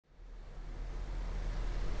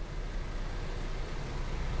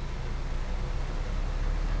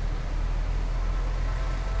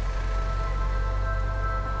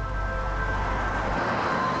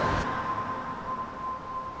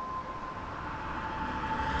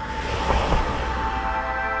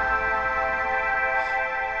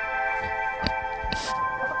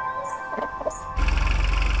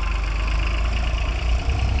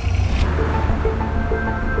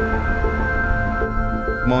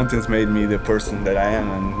mountains made me the person that I am,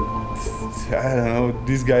 and I don't know,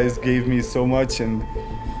 these guys gave me so much, and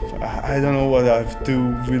I don't know what I'd do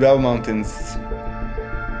without mountains.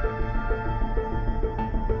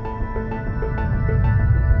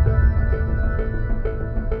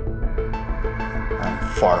 I'm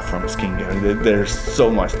far from skiing. There's so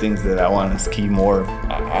much things that I want to ski more.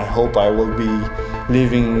 I hope I will be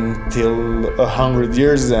living till 100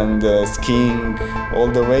 years and skiing all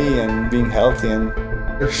the way and being healthy and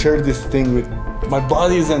share this thing with my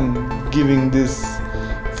buddies and giving this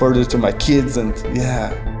further to my kids. And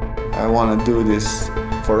yeah, I want to do this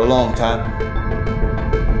for a long time.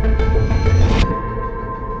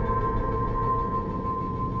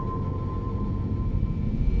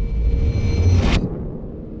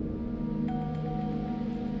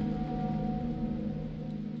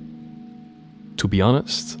 To be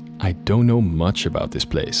honest, I don't know much about this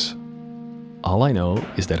place. All I know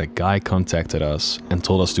is that a guy contacted us and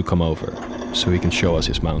told us to come over, so he can show us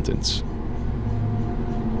his mountains.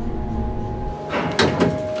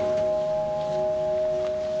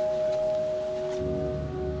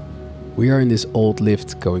 We are in this old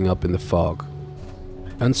lift going up in the fog,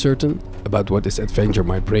 uncertain about what this adventure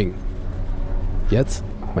might bring. Yet,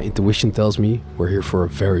 my intuition tells me we're here for a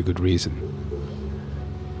very good reason.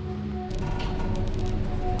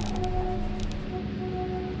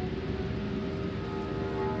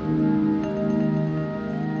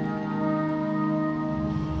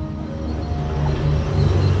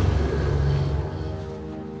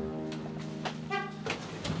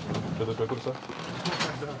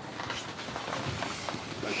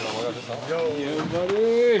 Yo,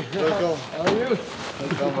 buddy. Welcome. How are you?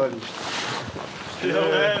 Welcome, buddy. Hello,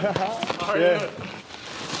 man. How are you?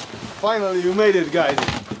 Finally, you made it, guys.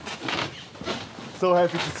 So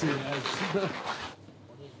happy to see you.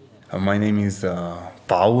 My name is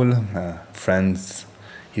Paul. Friends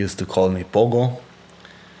used to call me Pogo.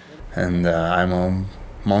 And I'm a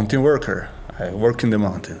mountain worker. I work in the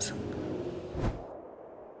mountains.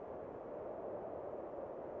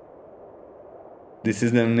 This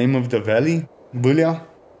is the name of the valley, Bulia.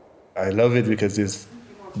 I love it because it's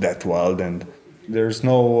that wild and there's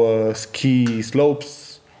no ski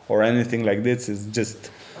slopes or anything like this. It's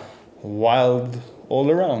just wild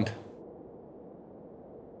all around.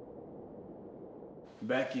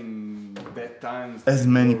 Back in that time, as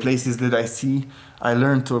many places that I see, I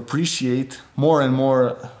learned to appreciate more and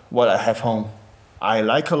more what I have home. I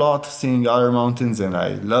like a lot seeing other mountains and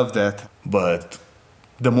I love that, but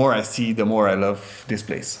the more I see, the more I love this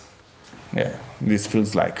place. Yeah, this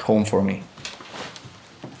feels like home for me.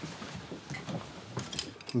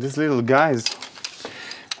 These little guys,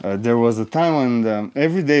 there was a time when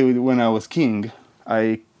every day when I was skiing,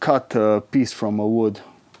 I cut a piece from a wood.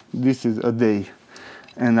 This is a day.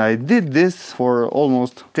 And I did this for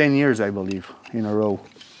almost 10 years, I believe, in a row.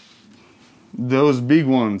 Those big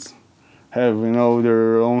ones have, you know,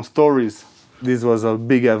 their own stories. This was a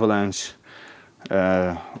big avalanche.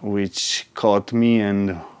 Which caught me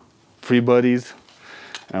and 3 buddies,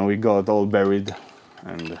 and we got all buried,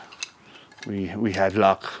 and we had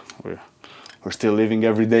luck. We're still living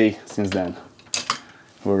every day since then.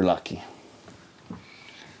 We're lucky.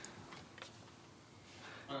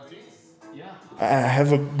 I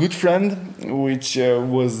have a good friend which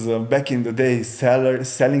was back in the day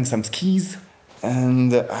selling some skis,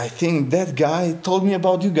 and I think that guy told me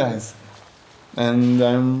about you guys. And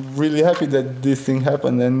I'm really happy that this thing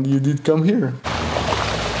happened and you did come here.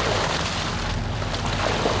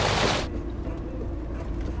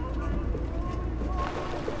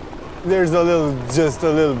 There's just a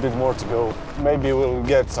little bit more to go. Maybe we'll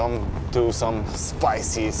get to some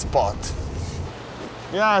spicy spot.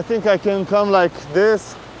 Yeah, I think I can come like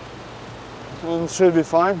this. It should be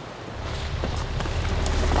fine.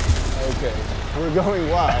 Okay, we're going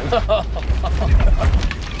wild.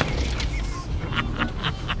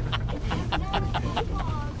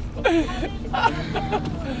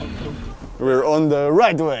 We're on the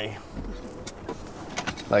right way.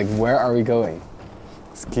 Like, where are we going?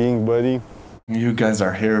 Skiing, buddy. You guys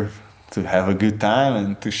are here to have a good time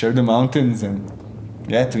and to share the mountains and,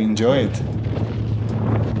 yeah, to enjoy it.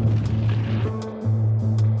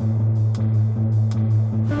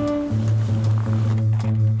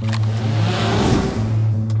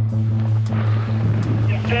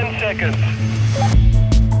 Seconds.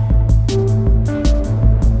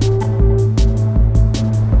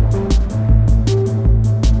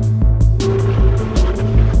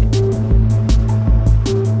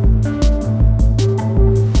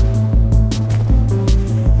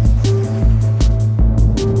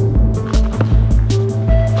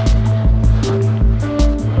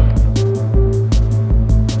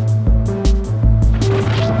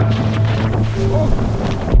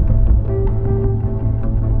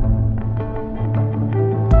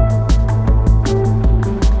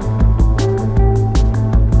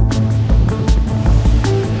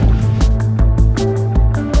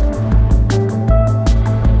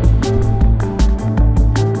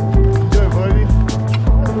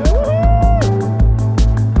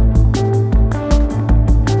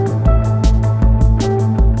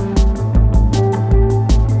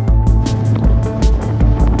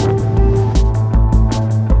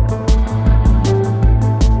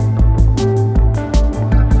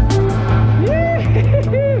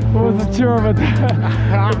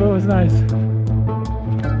 nice.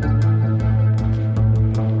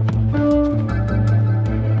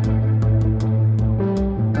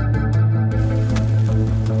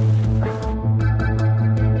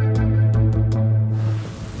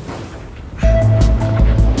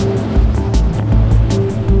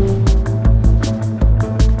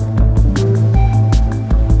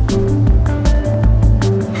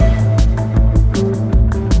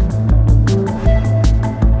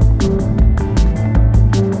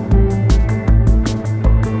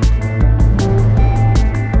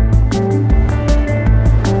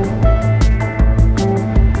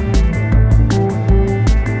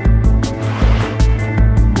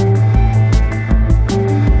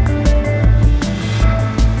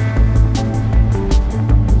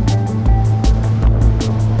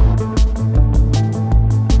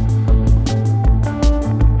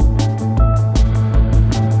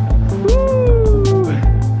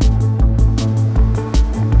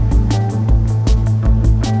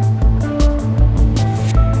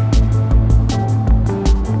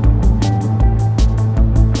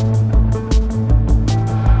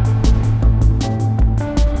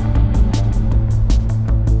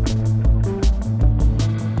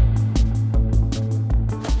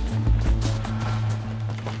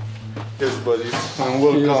 Cheers, buddies, and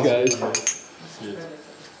welcome. Cheers, guys.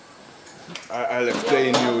 I'll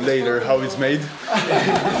explain you later how it's made.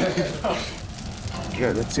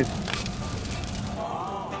 Yeah, that's it.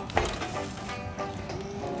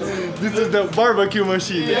 This is the barbecue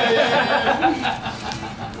machine.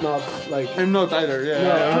 Not like I'm not either,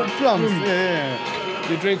 yeah. Plums,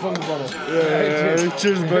 yeah. you drink from the bottle. Yeah,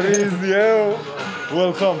 cheers, buddies, yeah.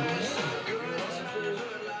 Welcome.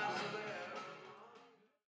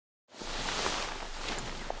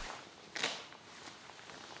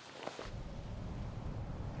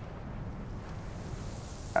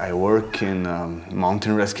 I work in a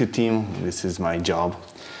mountain rescue team. This is my job.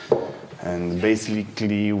 And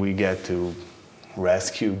basically we get to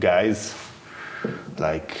rescue guys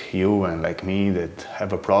like you and like me that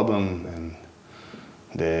have a problem and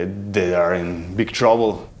they are in big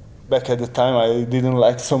trouble. Back at the time I didn't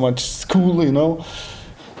like so much school, you know.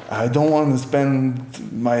 I don't want to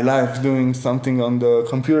spend my life doing something on the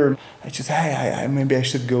computer. I just, hey, maybe I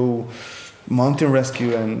should go mountain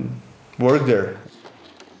rescue and work there.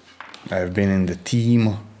 I've been in the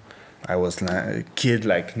team. I was a kid,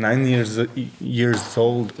 like 9 years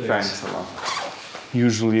old. Thanks a lot.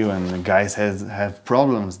 Usually when the guys have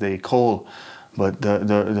problems, they call. But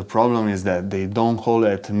the problem is that they don't call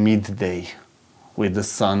at midday with the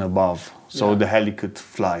sun above, so the heli could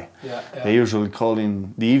fly. They usually call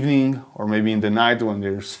in the evening or maybe in the night when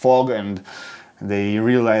there's fog and they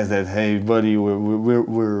realize that, hey, buddy,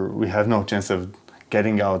 we have no chance of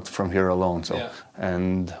getting out from here alone. So,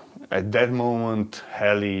 and at that moment,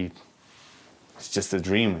 heli, it's just a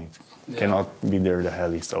dream. It cannot be there, the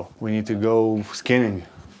heli, so we need to go skinning.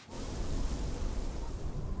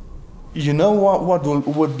 You know what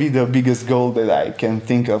would be the biggest goal that I can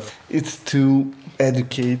think of? It's to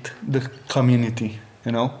educate the community,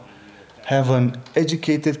 you know? Have an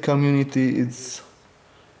educated community, it's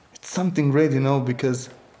something great, you know, because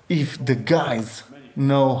if the guys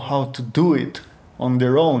know how to do it on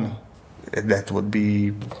their own, that would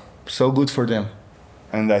be so good for them.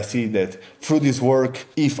 And I see that through this work,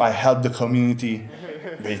 if I help the community,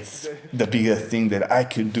 it's the biggest thing that I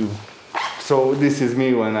could do. So this is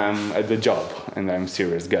me when I'm at the job and I'm a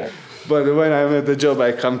serious guy. But when I'm at the job,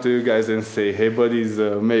 I come to you guys and say, hey buddies,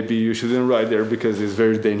 maybe you shouldn't ride there because it's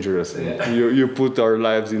very dangerous. And you put our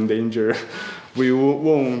lives in danger. We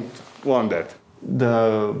won't want that.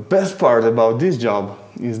 The best part about this job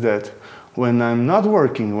is that when I'm not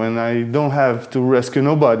working, when I don't have to rescue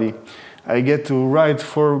nobody, I get to ride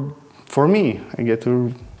for me. I get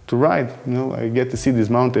to ride, you know. I get to see this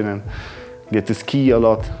mountain and get to ski a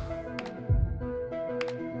lot.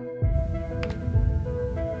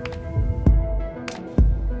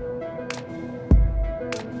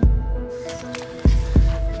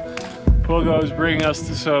 Pogo is bringing us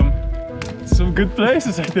to some good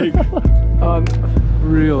places, I think.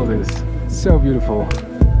 Unreal, this. So beautiful.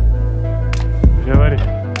 Yeah, buddy.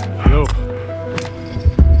 Yo.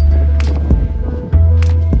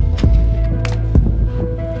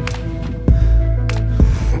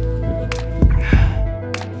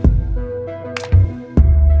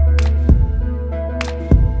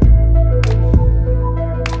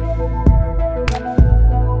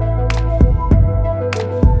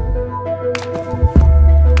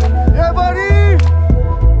 Yeah, buddy!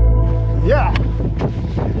 Yeah!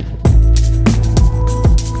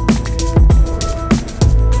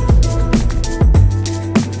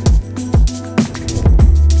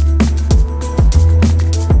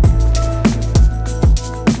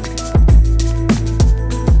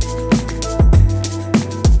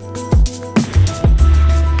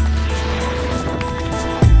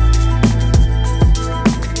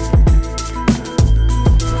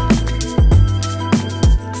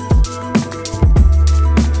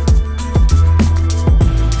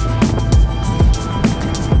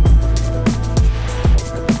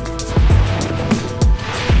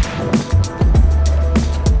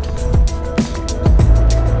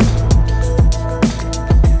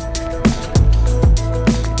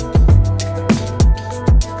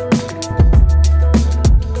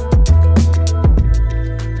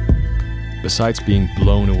 Besides being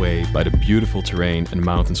blown away by the beautiful terrain and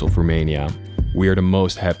mountains of Romania, we are the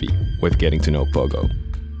most happy with getting to know Pogo.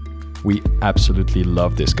 We absolutely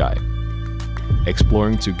love this guy.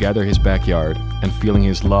 Exploring together his backyard and feeling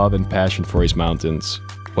his love and passion for his mountains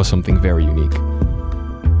was something very unique.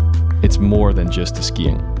 It's more than just the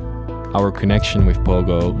skiing. Our connection with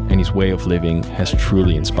Pogo and his way of living has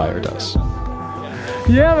truly inspired us.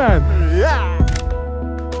 Yeah, man! Yeah!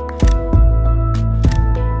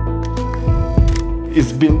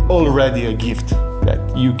 It's been already a gift that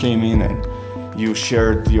you came in and you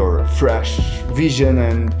shared your fresh vision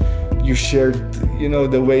and you shared, you know,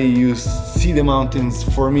 the way you see the mountains.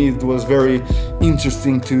 For me, it was very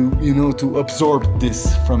interesting to, you know, to absorb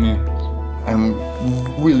this from you. I'm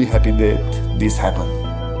really happy that this happened.